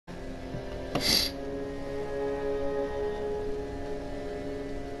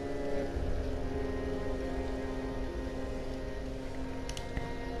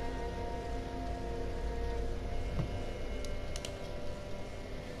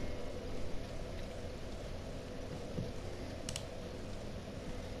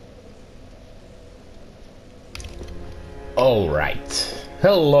Alright.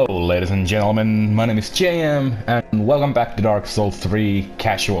 Hello ladies and gentlemen, my name is JM and welcome back to Dark Souls 3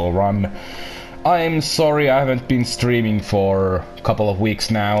 Casual Run. I'm sorry I haven't been streaming for a couple of weeks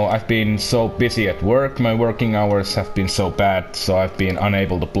now. I've been so busy at work, my working hours have been so bad, so I've been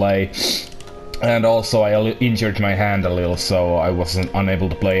unable to play. And also I injured my hand a little, so I wasn't unable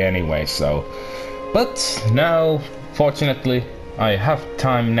to play anyway, so... But now, fortunately, I have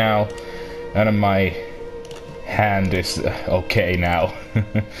time now, and my hand is okay now.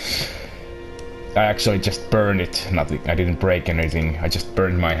 I actually just burned it. Nothing. I didn't break anything. I just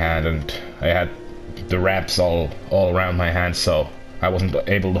burned my hand, and I had the wraps all around my hand, so I wasn't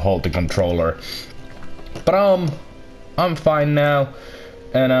able to hold the controller. But I'm fine now,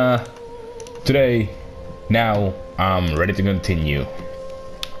 and today, now I'm ready to continue.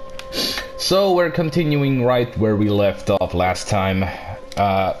 So we're continuing right where we left off last time.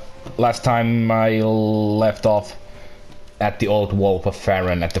 Last time I left off at the old Wolf of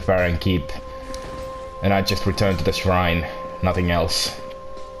Farron at the Farron Keep, and I just returned to the shrine, nothing else.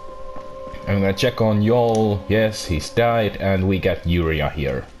 I'm gonna check on Yol. Yes, he's died, and we got Uria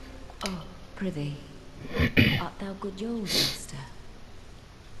here. Oh, prithee, art thou good Yol, master?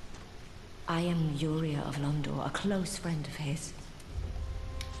 I am Uria of Londor, a close friend of his.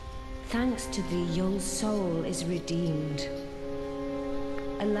 Thanks to thee, Yol's soul is redeemed.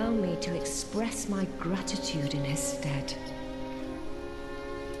 Allow me to express my gratitude in his stead.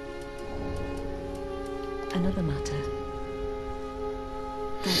 Another matter.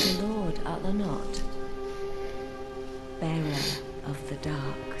 Thou the Lord art thou not? Bearer of the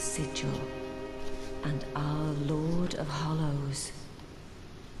dark sigil, and our Lord of Hollows.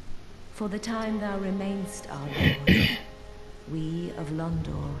 For the time thou remainst our Lord, we of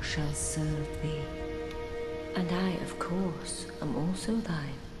Londor shall serve thee. And I, of course, am also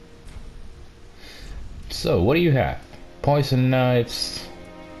thine. So, what do you have? Poison knives.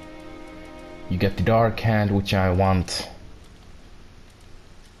 You get the dark hand, which I want.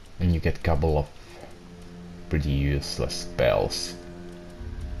 And you get a couple of pretty useless spells.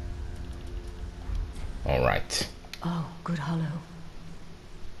 Alright. Oh, good Hollow.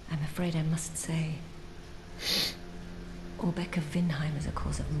 I'm afraid I must say, Orbeck of Vinheim is a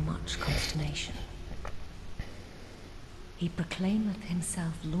cause of much consternation. He proclaimeth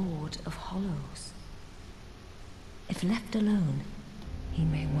himself Lord of Hollows. If left alone, he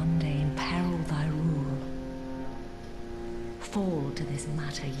may one day imperil thy rule. Fall to this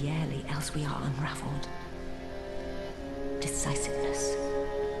matter yearly, else we are unraveled. Decisiveness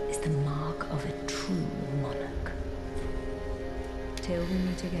is the mark of a true monarch. Till we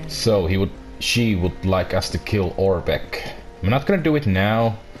meet again. So she would like us to kill Orbeck. I'm not gonna do it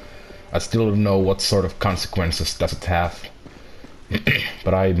now. I still don't know what sort of consequences does it have.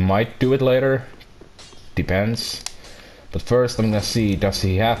 But I might do it later. Depends. But first I'm gonna see, does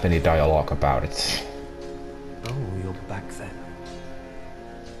he have any dialogue about it? Oh, you're back then.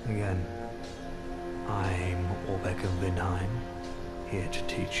 Again. I'm Orbeck of Vinheim, here to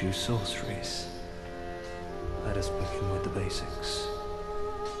teach you sorceries. Let us begin with the basics.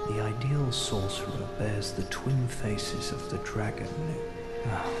 The ideal sorcerer bears the twin faces of the dragon.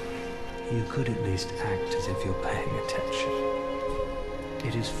 You could at least act as if you're paying attention.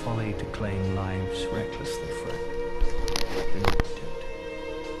 It is folly to claim lives recklessly, friend.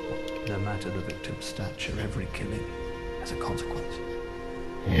 No matter the victim's stature, every killing has a consequence.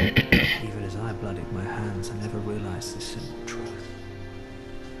 Even as I bloodied my hands, I never realized this simple truth.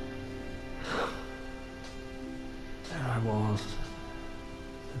 There I was,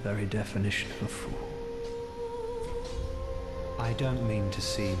 the very definition of a fool. I don't mean to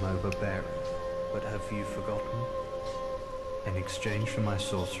seem overbearing, but have you forgotten? In exchange for my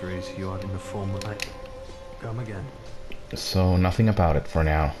sorceries, you are in the form of... Come again. So, nothing about it for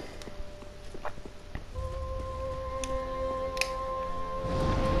now.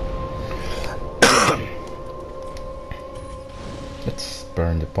 Let's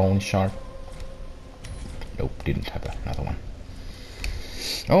burn the bone shard. Nope, didn't have another one.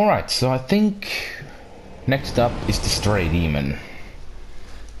 Alright, so I think next up is the Stray Demon.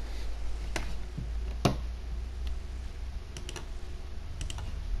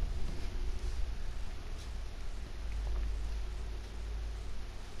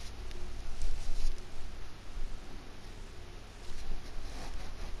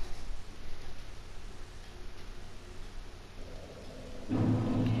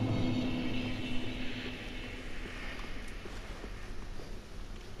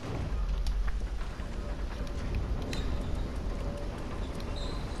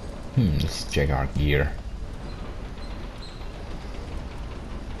 Let's check our gear.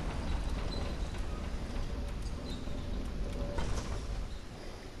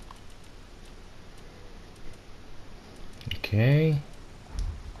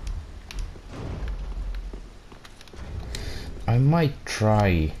 I might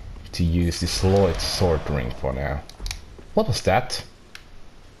try to use this Lloyd's sword ring for now. What was that?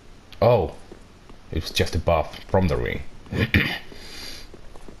 Oh, it was just a buff from the ring.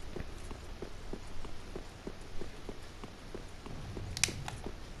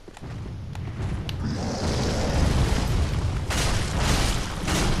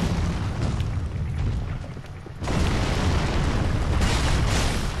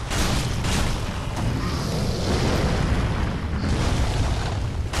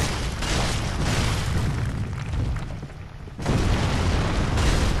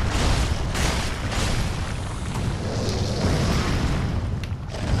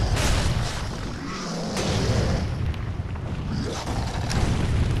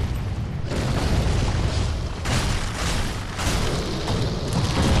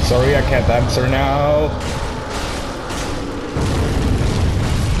 Sorry, I can't answer now.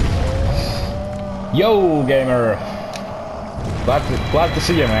 Yo, gamer! Glad to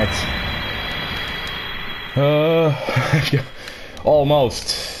see you, mate.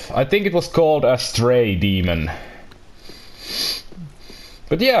 Almost. I think it was called a stray demon.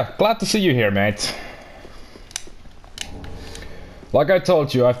 But yeah, glad to see you here, mate. Like I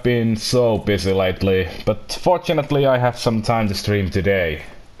told you, I've been so busy lately, but fortunately I have some time to stream today.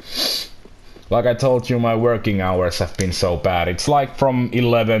 Like I told you, my working hours have been so bad. It's like from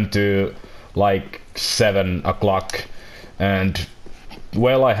 11 to like 7 o'clock, and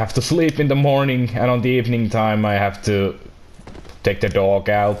well, I have to sleep in the morning, and on the evening time I have to take the dog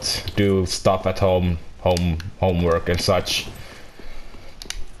out, do stuff at home, homework and such.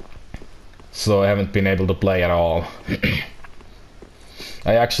 So I haven't been able to play at all.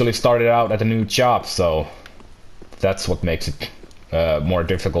 I actually started out at a new job, so that's what makes it more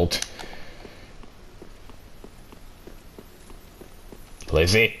difficult.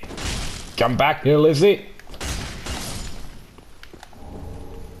 Lizzie! Come back here, Lizzie!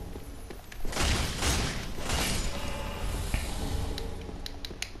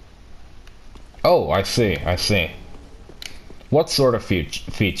 Oh, I see, I see. What sort of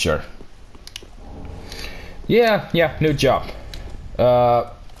feature? Yeah, new job.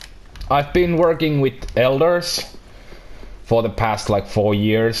 I've been working with elders for the past like 4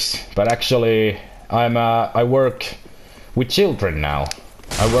 years, but actually I work with children now.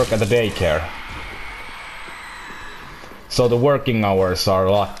 I work at the daycare. So the working hours are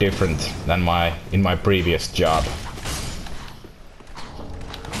a lot different than in my previous job.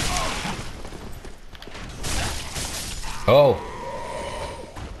 Oh.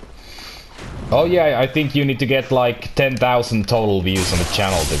 Oh yeah, I think you need to get like 10,000 total views on the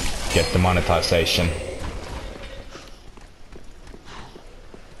channel to get the monetization.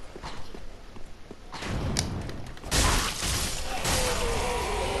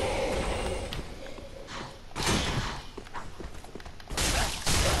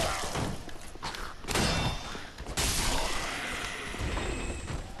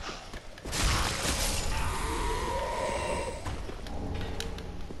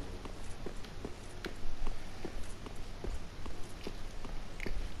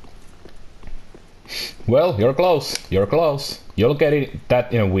 Well, you're close. You're close. You'll get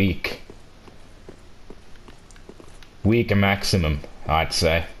that in a week. Week maximum, I'd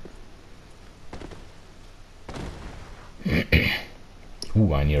say.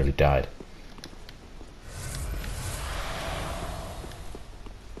 Ooh, I nearly died.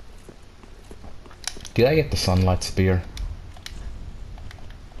 Did I get the sunlight spear?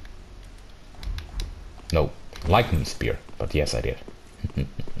 No, lightning spear, but yes, I did.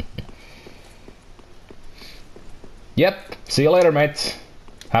 Yep, see you later, mate.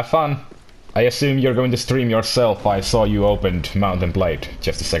 Have fun. I assume you're going to stream yourself. I saw you opened Mountain Blade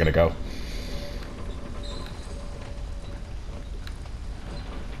just a second ago.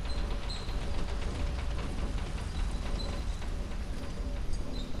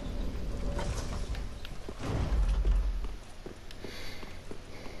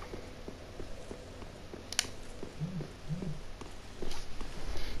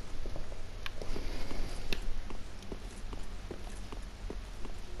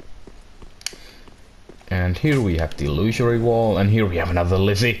 And here we have the illusory wall, and here we have another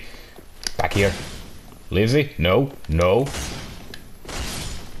Lizzie. Back here. Lizzie? No, no.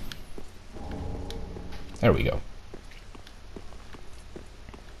 There we go.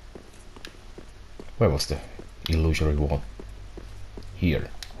 Where was the illusory wall? Here.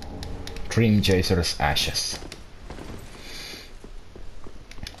 Dream Chaser's ashes.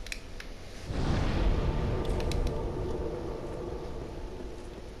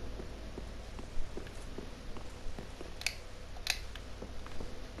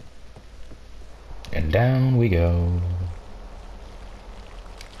 And down we go.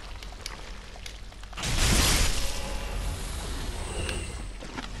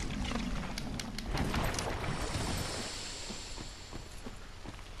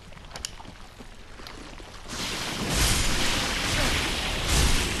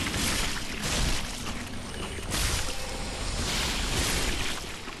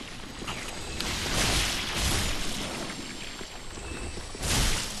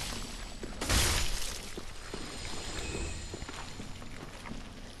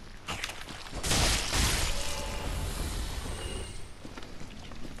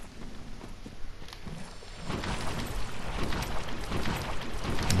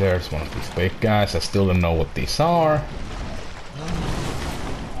 There's one of these big guys. I still don't know what these are.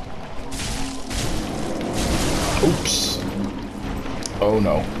 Oops. Oh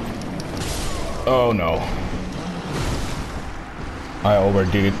no. Oh no. I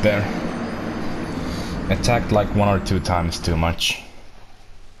overdid it there. Attacked like 1 or 2 times too much.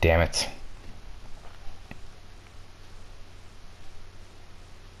 Damn it.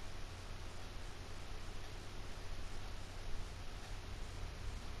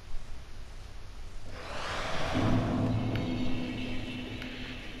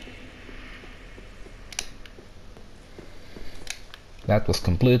 That was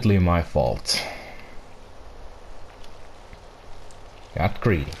completely my fault. Got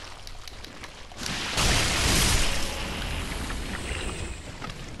greedy.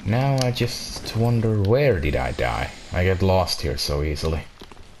 Now I just wonder, where did I die? I get lost here so easily.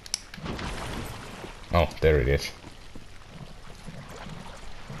 Oh, there it is.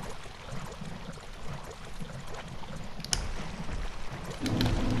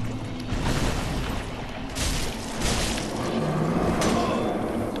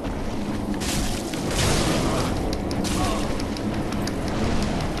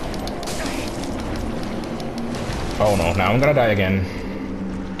 Oh no, now I'm gonna die again.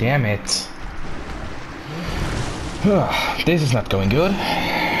 Damn it. This is not going good.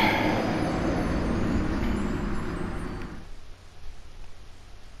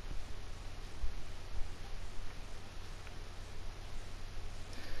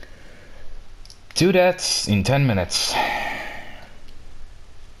 Two deaths in 10 minutes.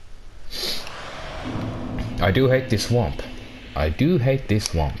 I do hate this swamp. I do hate this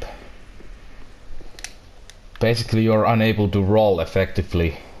swamp. Basically, you're unable to roll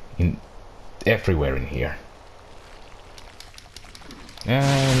effectively in everywhere in here.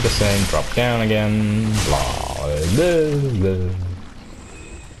 And the same, drop down again. Blah, blah, blah.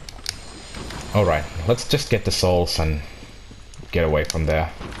 Alright, let's just get the souls and get away from there.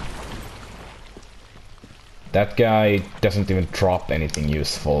 That guy doesn't even drop anything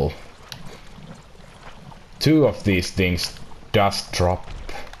useful. 2 of these things does drop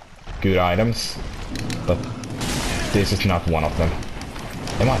good items, but this is not one of them.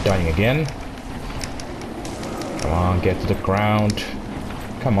 Am I dying again? Come on, get to the ground.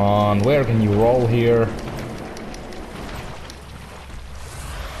 Come on, where can you roll here?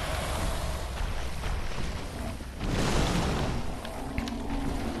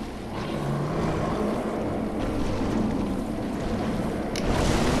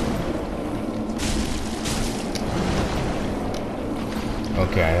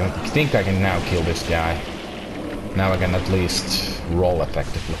 Okay, I think I can now kill this guy. Now I can at least roll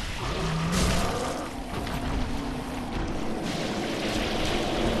effectively.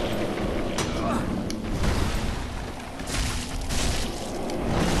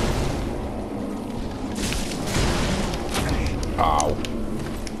 Ow.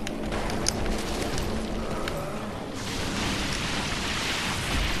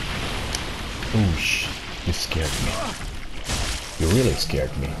 Oosh, you scared me. You really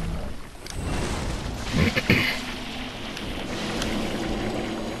scared me.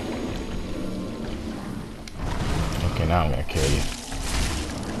 Okay, now I'm gonna kill you.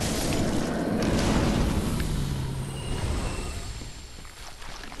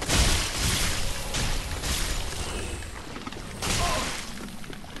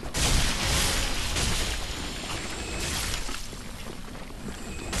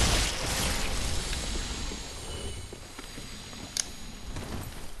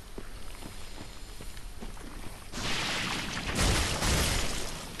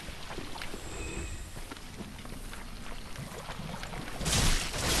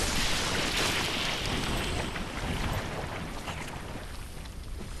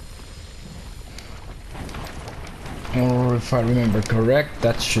 Or if I remember correct,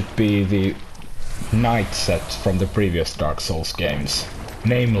 that should be the knight set from the previous Dark Souls games.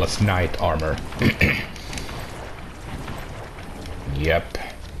 Nameless knight armor. Yep.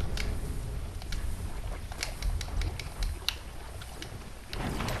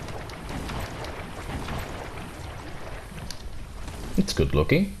 It's good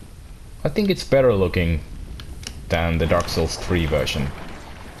looking. I think it's better looking than the Dark Souls 3 version.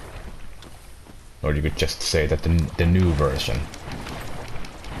 Or you could just say that the new version.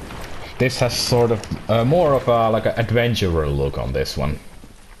 This has sort of more of a like an adventurer look on this one,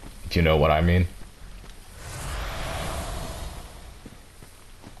 if you know what I mean.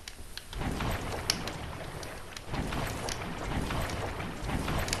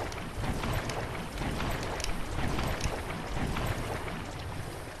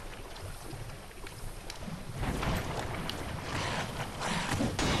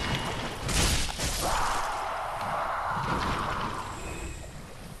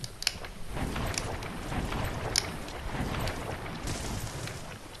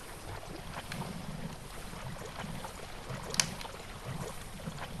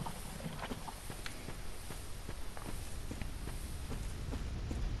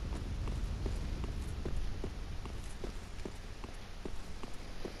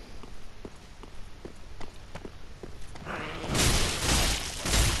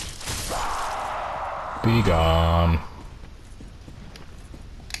 Be gone.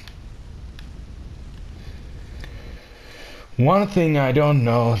 One thing I don't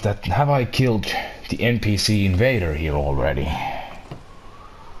know, that have I killed the NPC invader here already?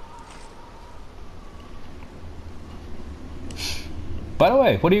 By the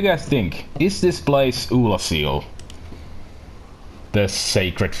way, what do you guys think? Is this place Ulasil? The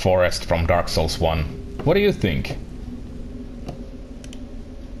sacred forest from Dark Souls 1. What do you think?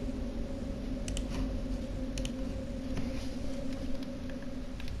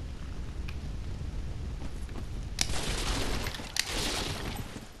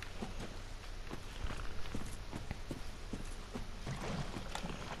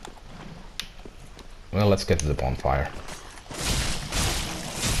 Well, let's get to the bonfire.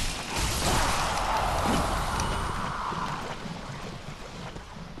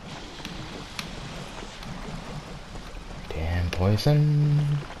 Damn poison.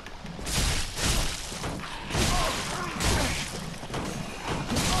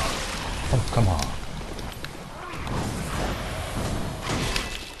 Oh, come on.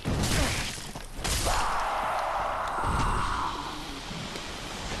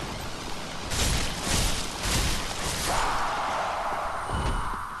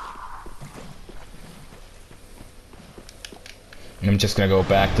 I'm just gonna go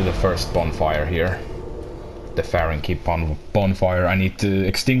back to the first bonfire here. The Fahrenkeep bonfire. I need to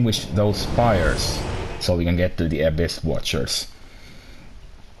extinguish those fires so we can get to the Abyss Watchers.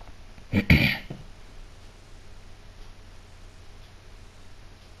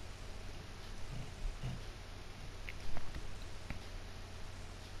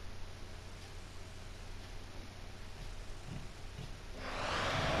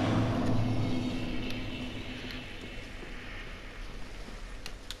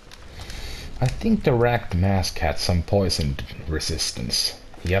 I think the Racked Mask had some poison resistance.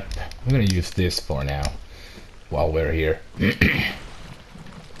 Yep, I'm gonna use this for now, while we're here.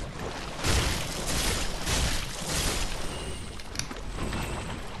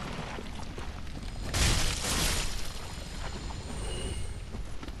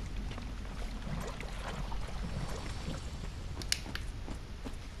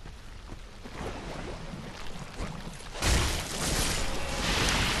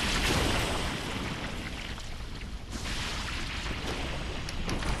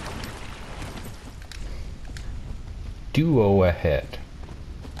 Duo ahead.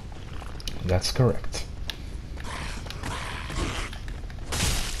 That's correct.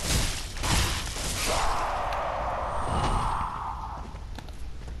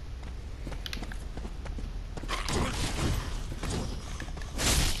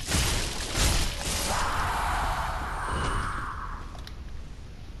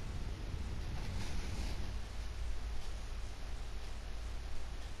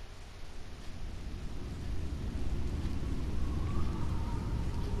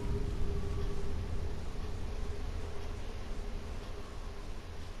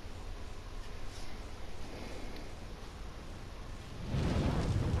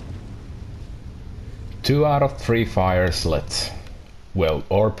 Two out of 3 fires lit. Well,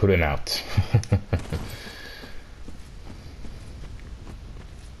 or putting out.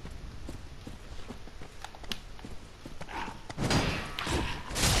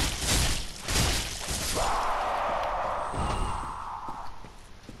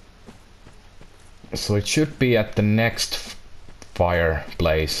 So it should be at the next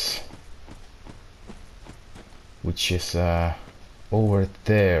fireplace, which is over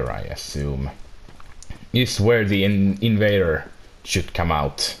there, I assume. Is where the invader should come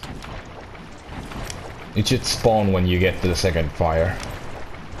out. It should spawn when you get to the second fire.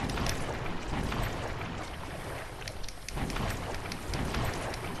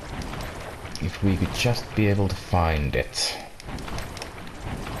 If we could just be able to find it.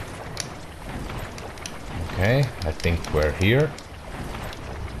 Okay, I think we're here.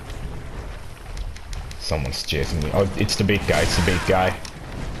 Someone's chasing me. Oh, it's the big guy, it's the big guy.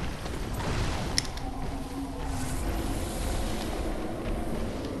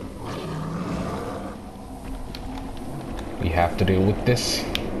 We have to deal with this.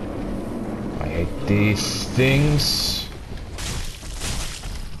 I hate these things.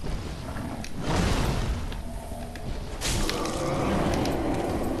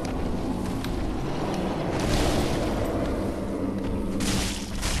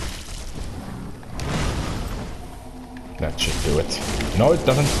 That should do it. No, it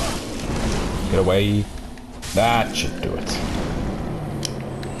doesn't. Get away. That should do it.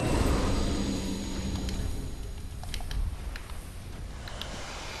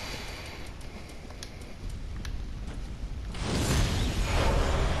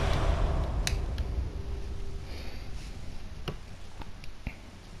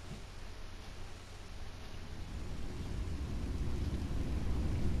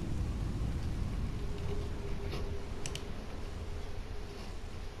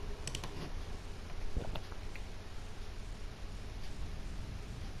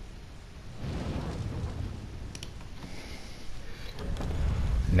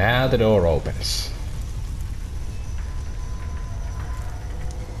 Now the door opens.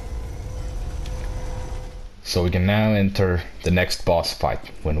 So we can now enter the next boss fight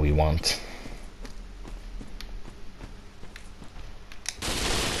when we want.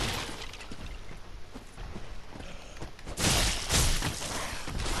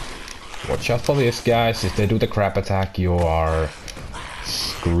 Watch out for these guys. If they do the crab attack, you are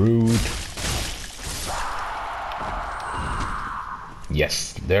screwed.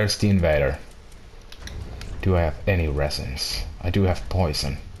 Yes, there's the invader. Do I have any resins? I do have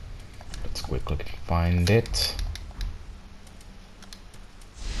poison. Let's quickly find it.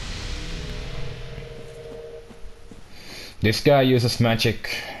 This guy uses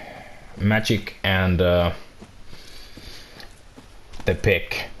magic and the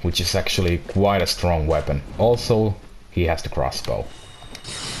pick, which is actually quite a strong weapon. Also, he has the crossbow.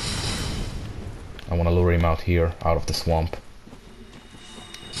 I want to lure him out here, out of the swamp.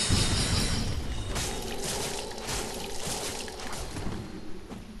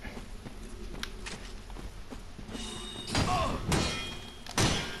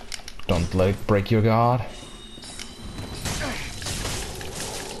 Don't let it break your guard.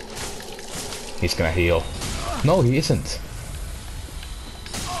 He's gonna heal. No, he isn't.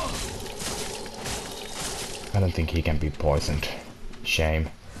 I don't think he can be poisoned. Shame.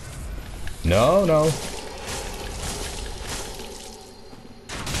 No, no.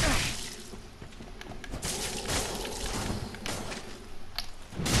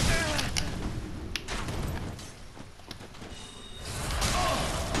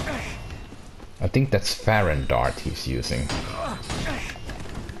 I think that's Farron Dart he's using.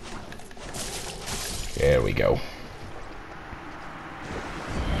 There we go.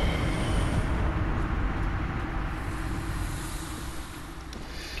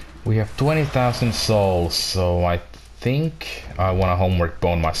 We have 20,000 souls, so I think I want to homework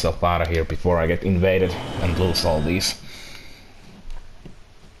bone myself out of here before I get invaded and lose all these.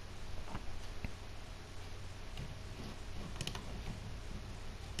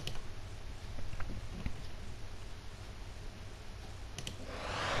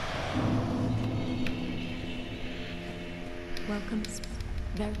 Welcome,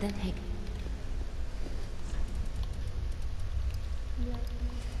 Verden Hig.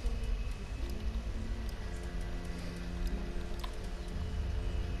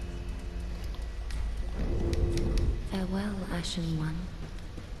 Farewell, Ashen One.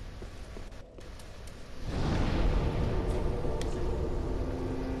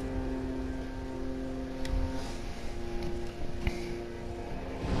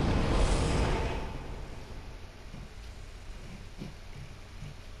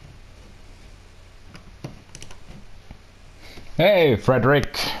 Hey,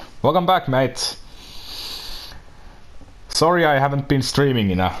 Frederick. Welcome back, mate. Sorry I haven't been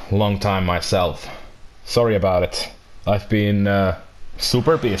streaming in a long time myself. Sorry about it. I've been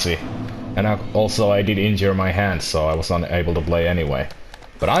super busy. And I did injure my hand, so I was unable to play anyway.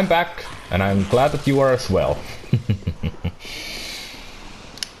 But I'm back, and I'm glad that you are as well.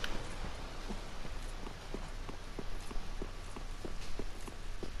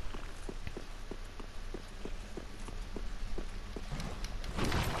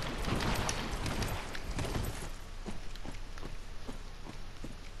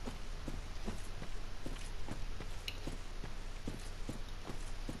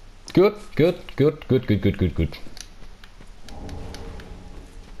 Good.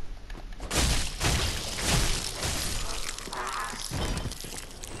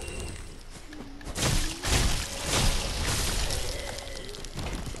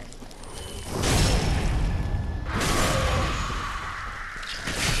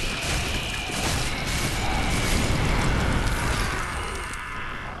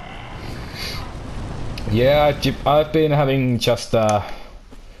 Yeah, I've been having just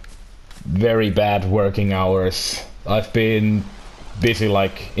very bad working hours. I've been busy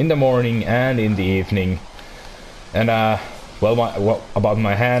like in the morning and in the evening. And well, about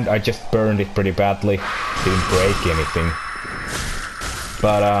my hand, I just burned it pretty badly. Didn't break anything.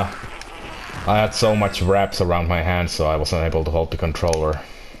 But I had so much wraps around my hand, so I wasn't able to hold the controller.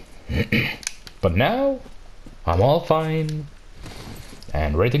 But now, I'm all fine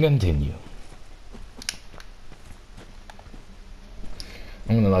and ready to continue.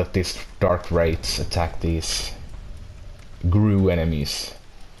 I'm gonna let these dark wraiths attack these Gru enemies.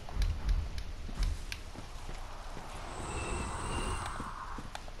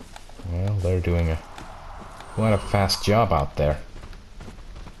 Well, they're doing quite a fast job out there.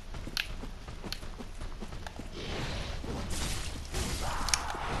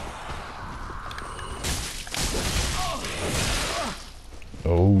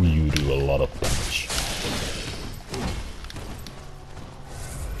 Oh. Oh, you do a lot of damage.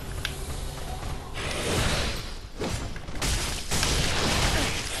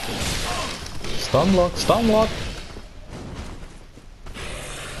 Stun lock, stun lock!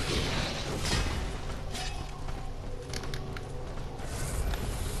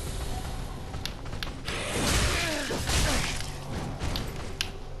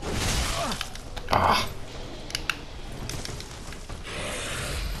 Ah!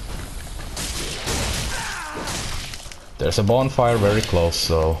 There's a bonfire very close,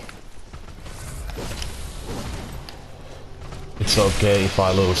 so it's okay if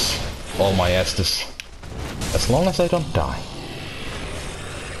I lose all my Estus, as long as I don't die.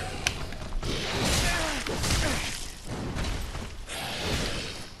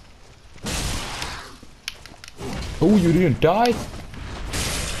 Oh, you didn't die?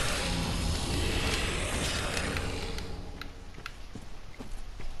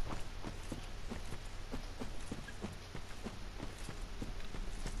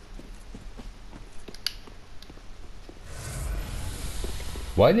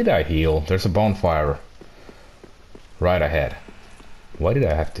 Why did I heal? There's a bonfire right ahead. Why did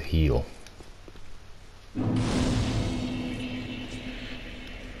I have to heal?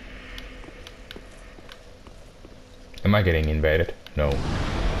 Am I getting invaded? No.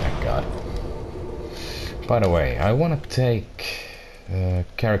 Thank God. By the way, I want to take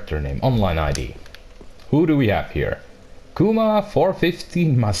character name, online ID. Who do we have here? Kuma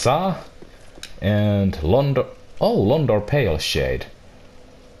 415 Masa and Londor. Oh, Londor Pale Shade.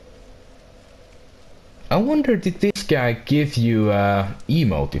 I wonder, did this guy give you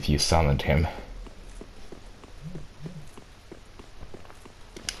emote if you summoned him?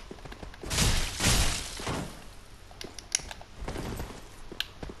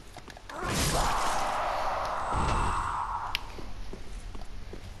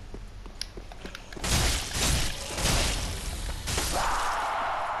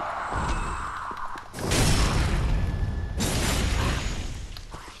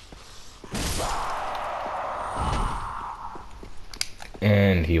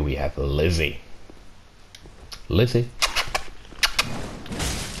 And here we have Lizzie. Lizzie.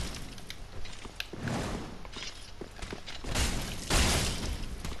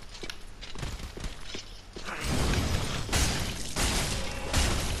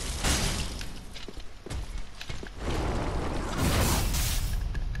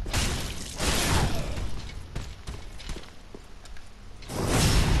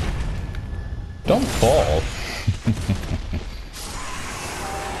 Don't fall.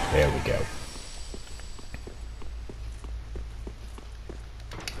 There we go.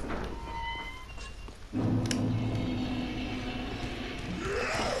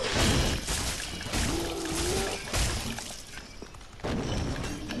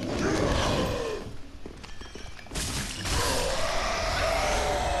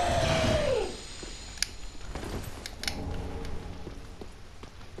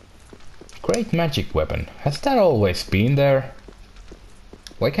 Great magic weapon. Has that always been there?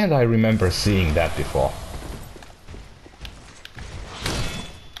 Why can't I remember seeing that before?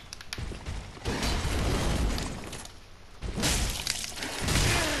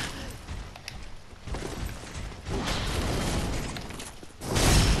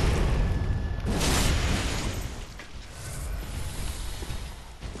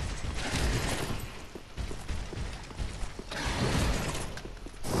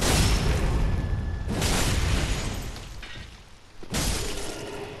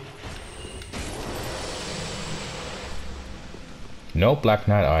 No Black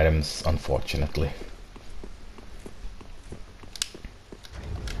Knight items, unfortunately.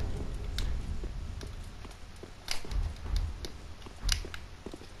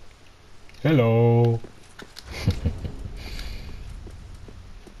 Hello.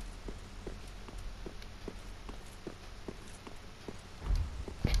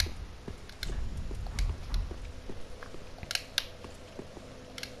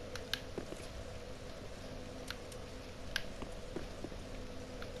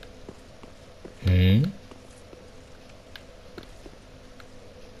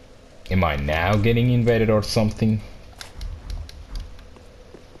 Am I now getting invaded or something?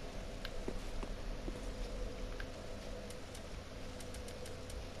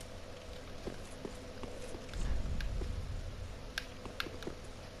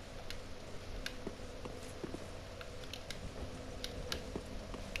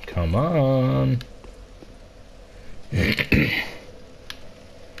 Come on. A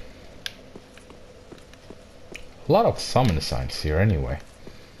lot of summon signs here anyway.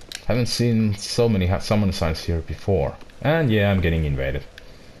 Haven't seen so many summon signs here before. And yeah, I'm getting invaded.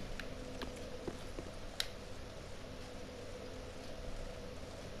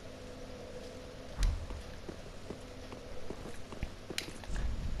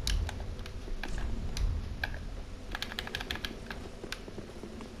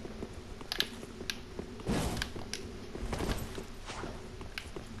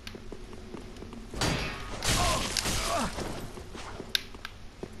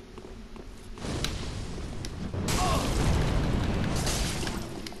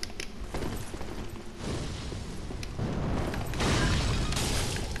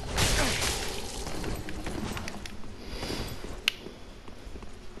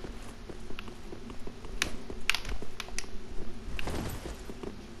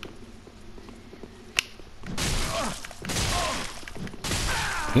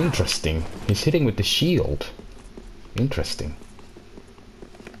 Interesting. He's hitting with the shield. Interesting.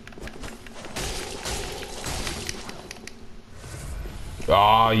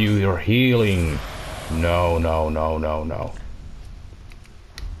 Ah, you're healing. No, no, no, no, no.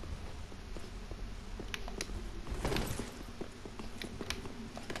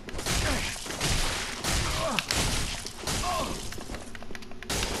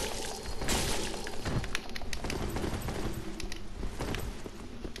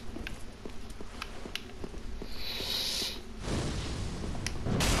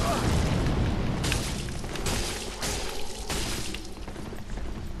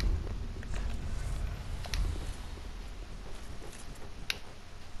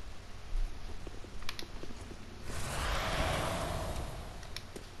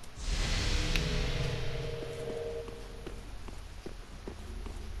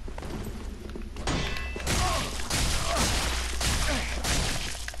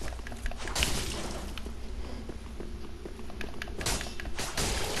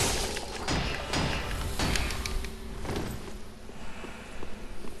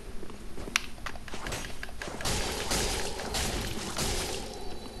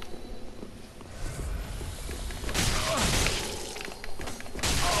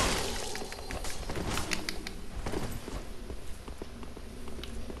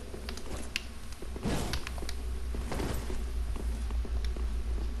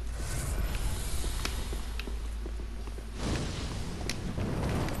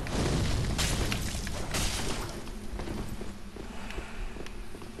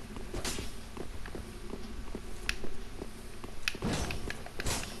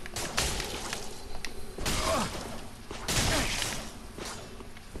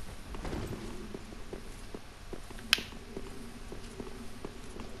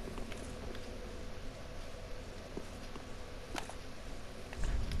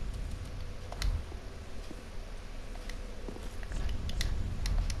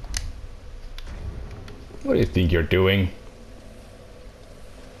 What do you think you're doing?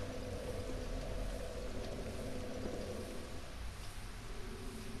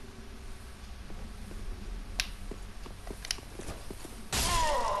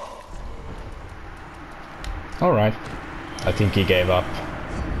 Alright. I think he gave up.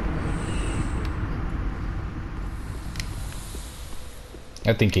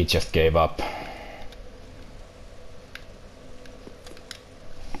 I think he just gave up.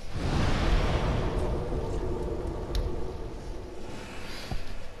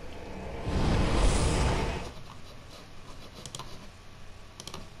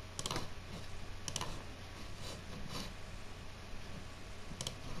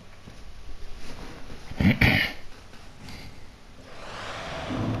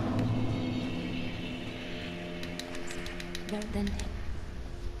 Then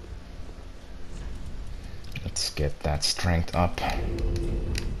Let's get that strength up.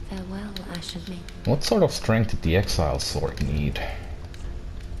 farewell, Asherme. What sort of strength did the Exile Sword need?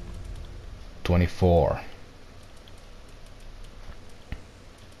 24.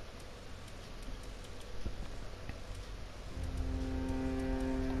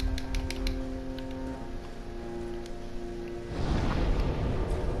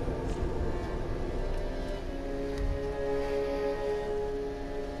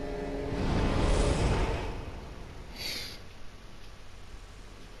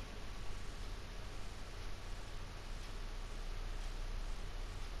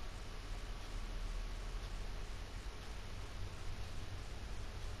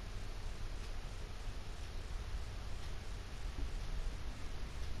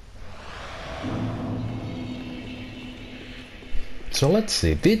 So let's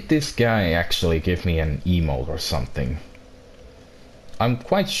see, did this guy actually give me an emote or something? I'm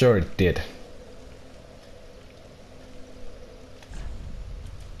quite sure it did.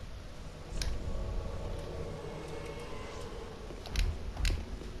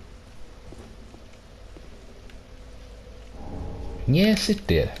 Yes, it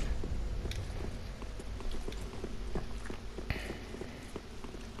did.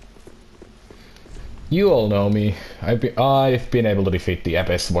 You all know me. I've been able to defeat the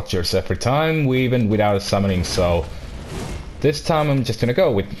Abyss Watchers every time, even without a summoning, so this time I'm just gonna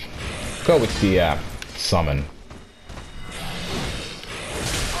go with the summon.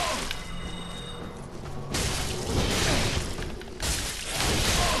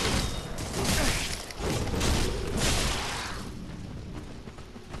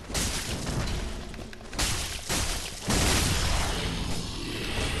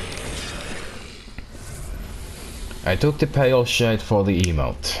 I took the pale shade for the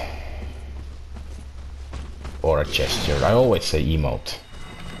emote. Or a gesture. I always say emote.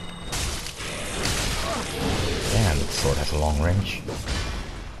 And the sword has a long range.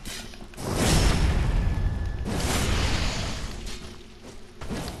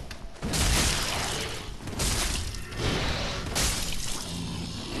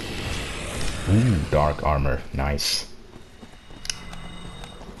 Ooh, dark armor, nice.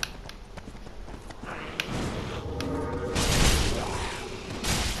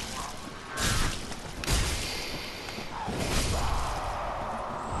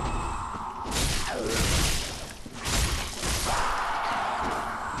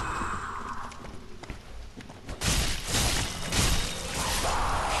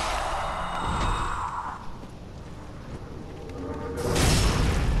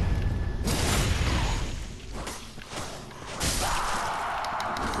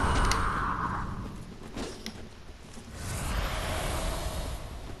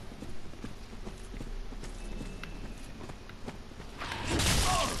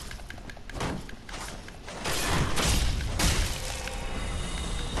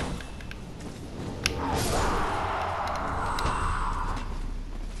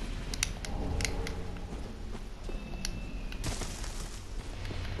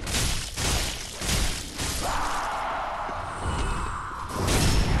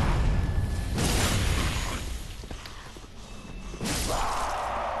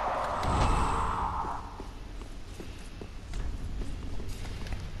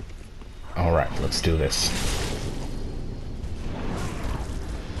 Alright, let's do this.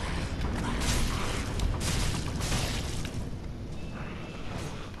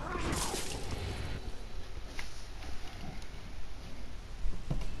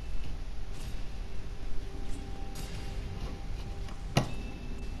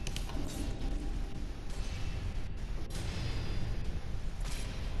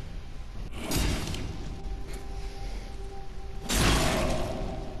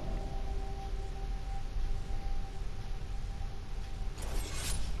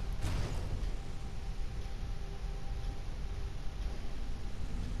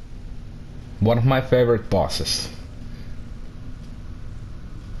 One of my favorite bosses.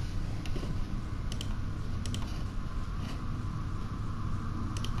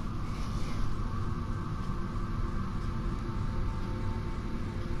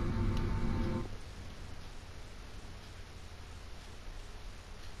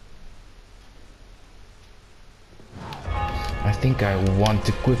 I think I want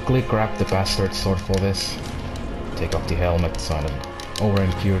to quickly grab the bastard sword for this. Take off the helmet so I'm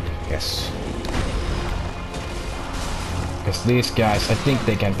over-imbued. Yes. Because these guys, I think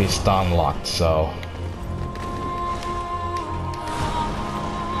they can be stun locked, so...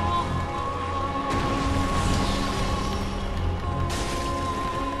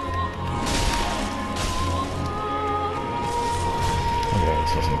 Okay,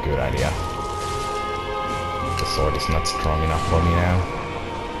 this wasn't a good idea. The sword is not strong enough for me now.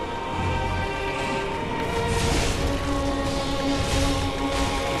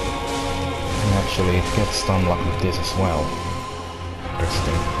 Actually, it gets stun locked with this as well.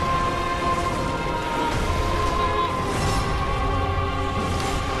 Interesting.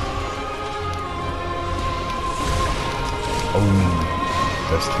 Oh,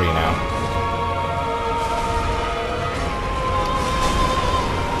 there's 3 now.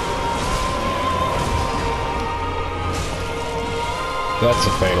 That's a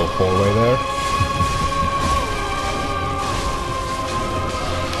fatal 4-way there.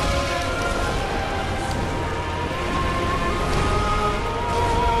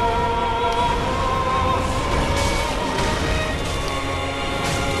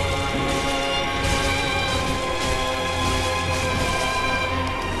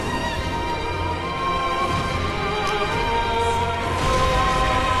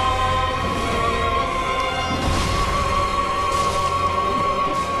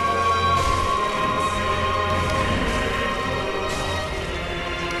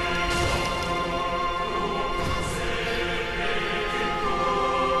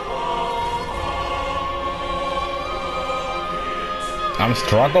 I'm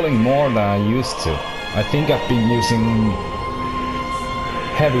struggling more than I used to. I think I've been using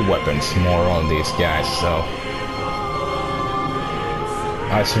heavy weapons more on these guys, so...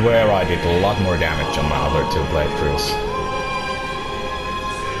 I swear I did a lot more damage on my other 2 playthroughs.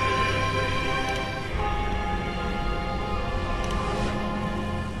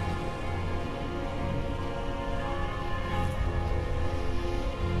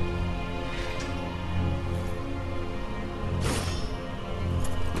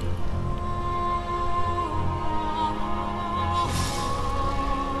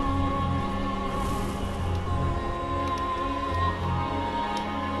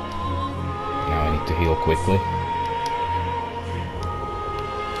 To heal quickly.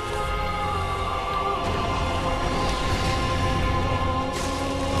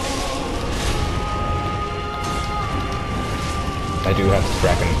 I do have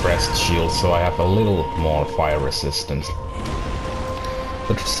Dragon Breast Shield, so I have a little more fire resistance.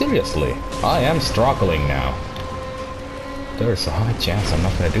 But seriously, I am struggling now. There's a high chance I'm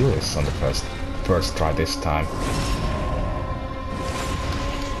not gonna do this on the first try this time.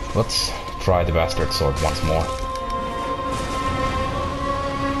 Let's try the Bastard Sword once more.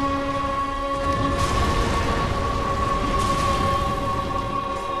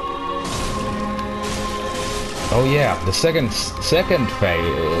 Oh yeah, the second phase.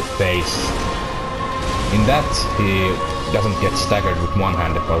 In that, he doesn't get staggered with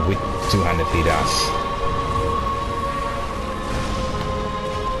one-handed, but with two-handed he does.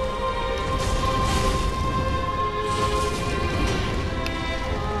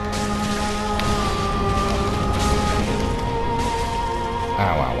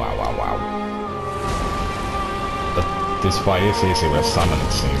 Ow. But this fight is easy with summon,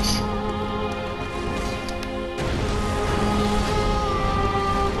 it seems.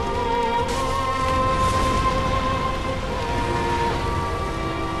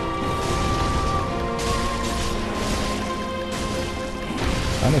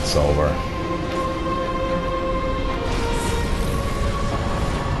 And it's over.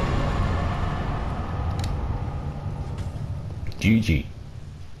 GG.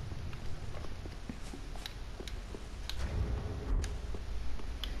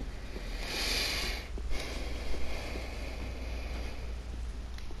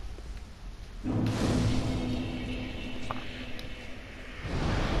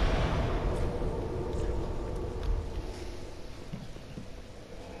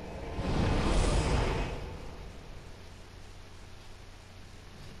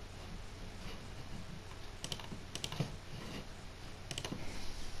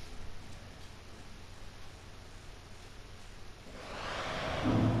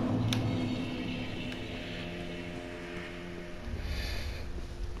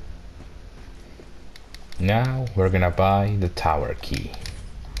 Now we're gonna buy the tower key.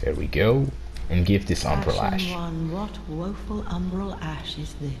 There we go. And give this umbral ash. Ashen one, what woeful umbral ash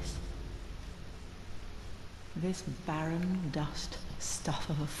is this? This barren dust stuff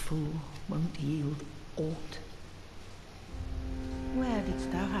of a fool won't yield aught. Where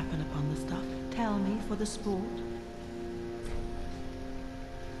didst thou happen upon the stuff? Tell me for the sport.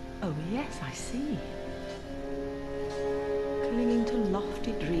 Oh yes, I see. Clinging to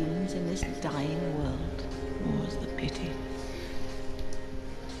lofty dreams in this dying world, more's the pity.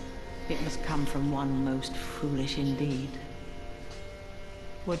 It must come from one most foolish indeed.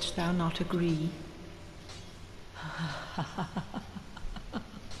 Wouldst thou not agree?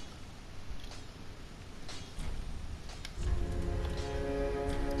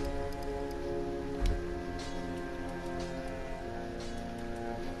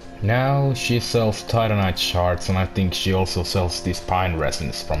 Now she sells titanite shards, and I think she also sells these pine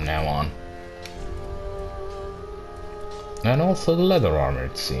resins from now on. And also the leather armor,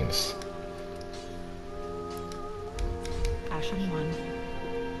 it seems. Ashen one.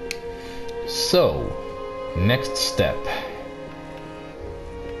 So, next step.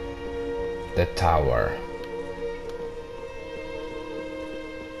 The tower.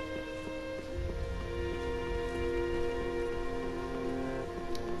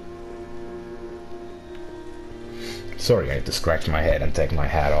 Sorry, I need to scratch my head and take my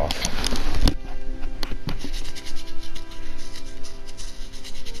hat off.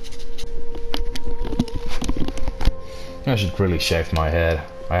 I should really shave my head.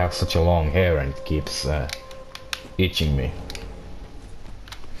 I have such a long hair and it keeps itching me.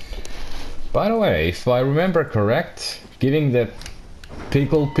 By the way, if I remember correct, giving the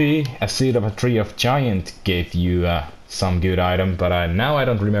pickle pea a seed of a tree of giant gave you some good item, but now I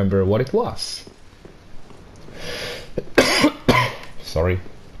don't remember what it was. Sorry.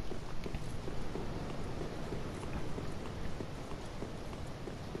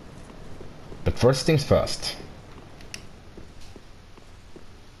 But first things first.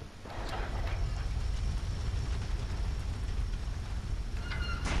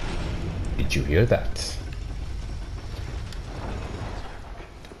 Did you hear that?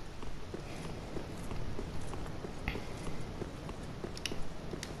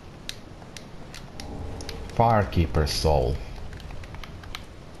 Firekeeper's soul.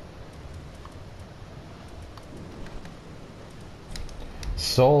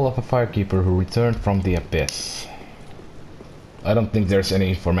 Soul of a firekeeper who returned from the abyss. I don't think there's any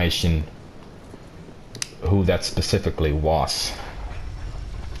information who that specifically was.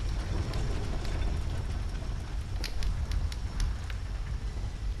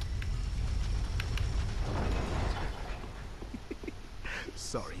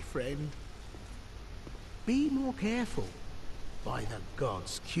 Sorry, friend. Be more careful. By the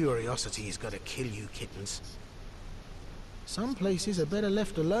gods, curiosity's gotta kill you kittens. Some places are better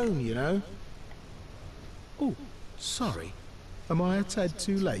left alone, you know. Oh, sorry. Am I a tad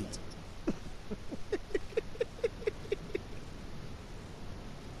too late?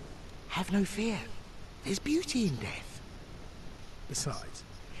 Have no fear. There's beauty in death. Besides,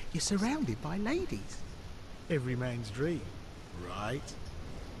 you're surrounded by ladies. Every man's dream, right?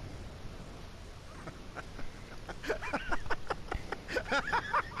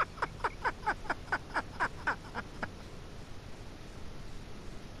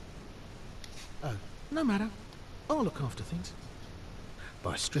 Oh, no matter. I'll look after things.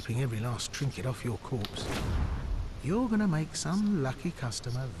 By stripping every last trinket off your corpse, you're gonna make some lucky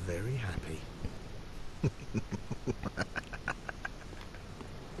customer very happy.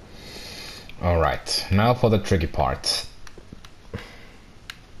 Alright, now for the tricky part.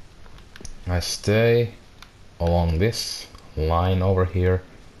 I stay along this line over here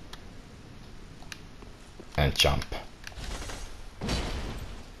and jump.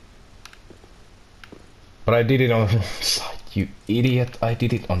 But I did it on the wrong side, you idiot. I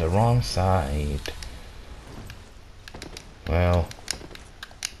did it on the wrong side. Well,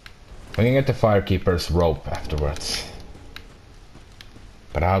 we can get the Firekeeper's rope afterwards.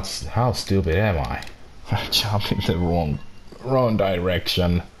 But how stupid am I? I jumped in the wrong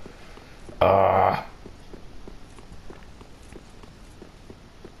direction.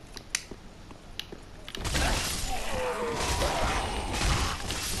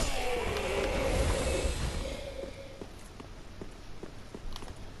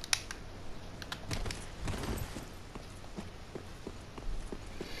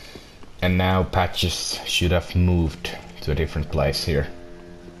 And now Patches should have moved to a different place here.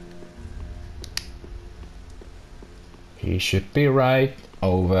 He should be right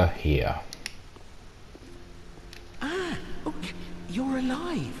over here. Ah, look, you're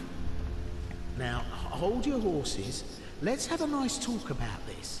alive. Now, hold your horses. Let's have a nice talk about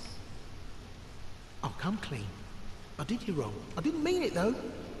this. I'll come clean. I did you wrong. I didn't mean it, though.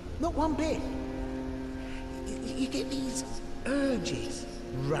 Not one bit. You get these urges,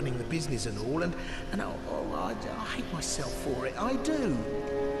 running the business and all, and I hate myself for it. I do.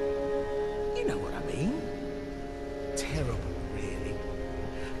 You know what I mean. Terrible, really.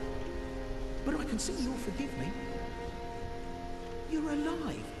 But I can see you'll forgive me. You're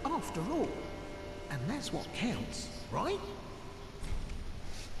alive, after all. And that's what counts, right?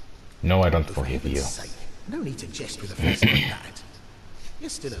 No, I don't For forgive heaven's you. sake, no need to jest with a face like that. You're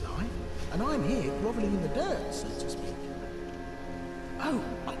still alive, and I'm here groveling in the dirt, so to speak. Oh,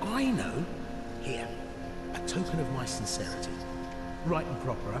 I know. Here, a token of my sincerity. Right and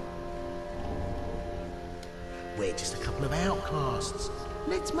proper, huh? We're just a couple of outcasts.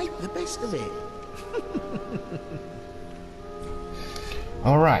 Let's make the best of it.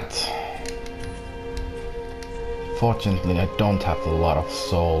 Alright. Fortunately, I don't have a lot of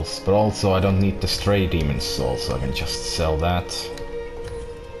souls, but also I don't need the Stray Demon soul, so I can just sell that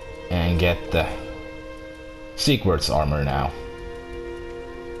and get the Seekwords armor now.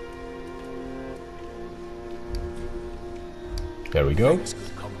 There we go. Thanks,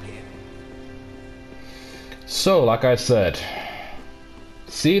 good compere. So, like I said,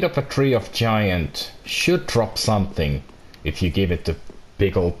 Seed of a Tree of Giant should drop something if you give it to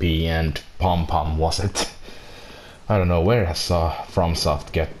Pickle Pea and Pom Pom, was it? I don't know where has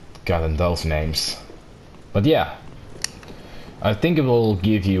FromSoft gotten those names. But yeah, I think it will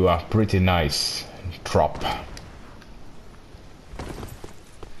give you a pretty nice drop.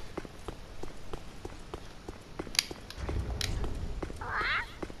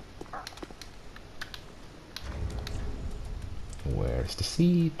 Where's the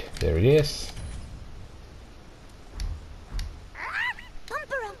seed? There it is.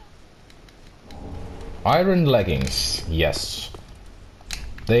 Iron leggings, yes.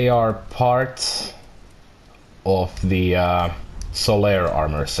 They are part of the Solaire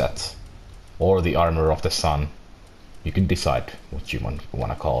armor set, or the armor of the sun. You can decide what you want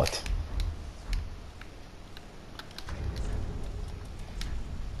to call it.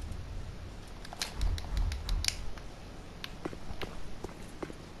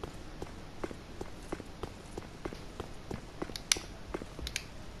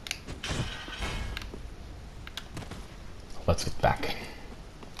 Let's get back.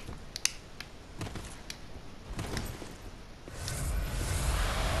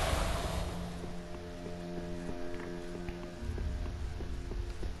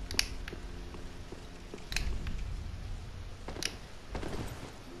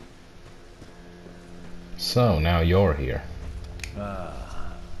 So now you're here.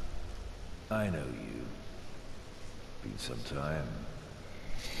 Ah, I know you. Been some time.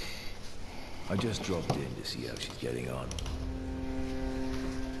 I just dropped in to see how she's getting on.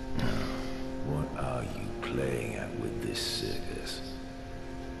 What are you playing at with this circus?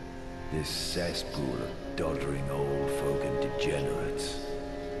 This cesspool of doddering old folk and degenerates?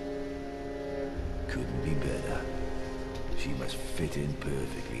 Couldn't be better. She must fit in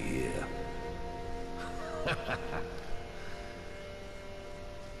perfectly here.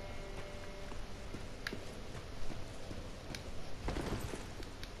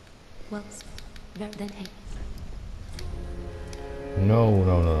 Well, then hey. No.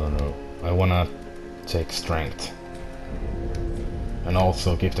 I wanna take strength. And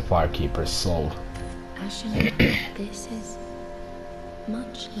also give the Firekeeper's soul. Ashley, this is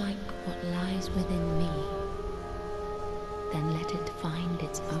much like what lies within me. Then let it find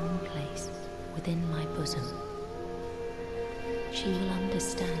its own place within my bosom. She will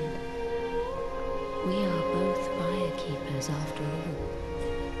understand. We are both Firekeepers after all.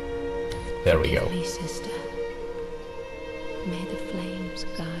 There we go. Forgive me, sister. May the flames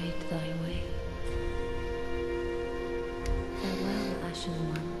guide thy way. Farewell, Ashen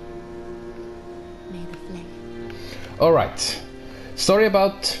One. May the flame. Alright. Sorry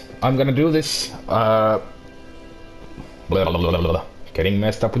about... I'm gonna do this... blah, blah, blah, blah. Getting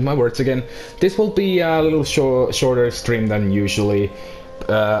messed up with my words again. This will be a little shorter stream than usually.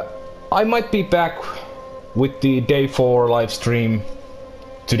 I might be back with the day 4 live stream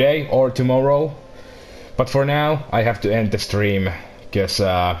today or tomorrow. But for now, I have to end the stream, because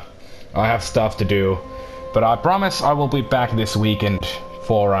I have stuff to do. But I promise I will be back this weekend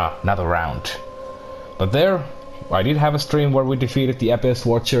for another round. But there, I did have a stream where we defeated the Abyss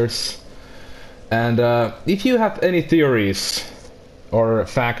Watchers. And if you have any theories or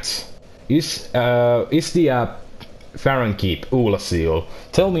facts, is the Farron Keep Ula seal?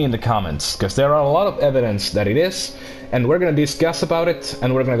 Tell me in the comments, because there are a lot of evidence that it is. And we're gonna discuss about it,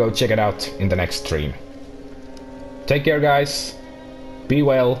 and we're gonna go check it out in the next stream. Take care, guys. Be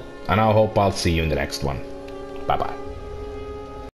well, and I hope I'll see you in the next one. Bye-bye.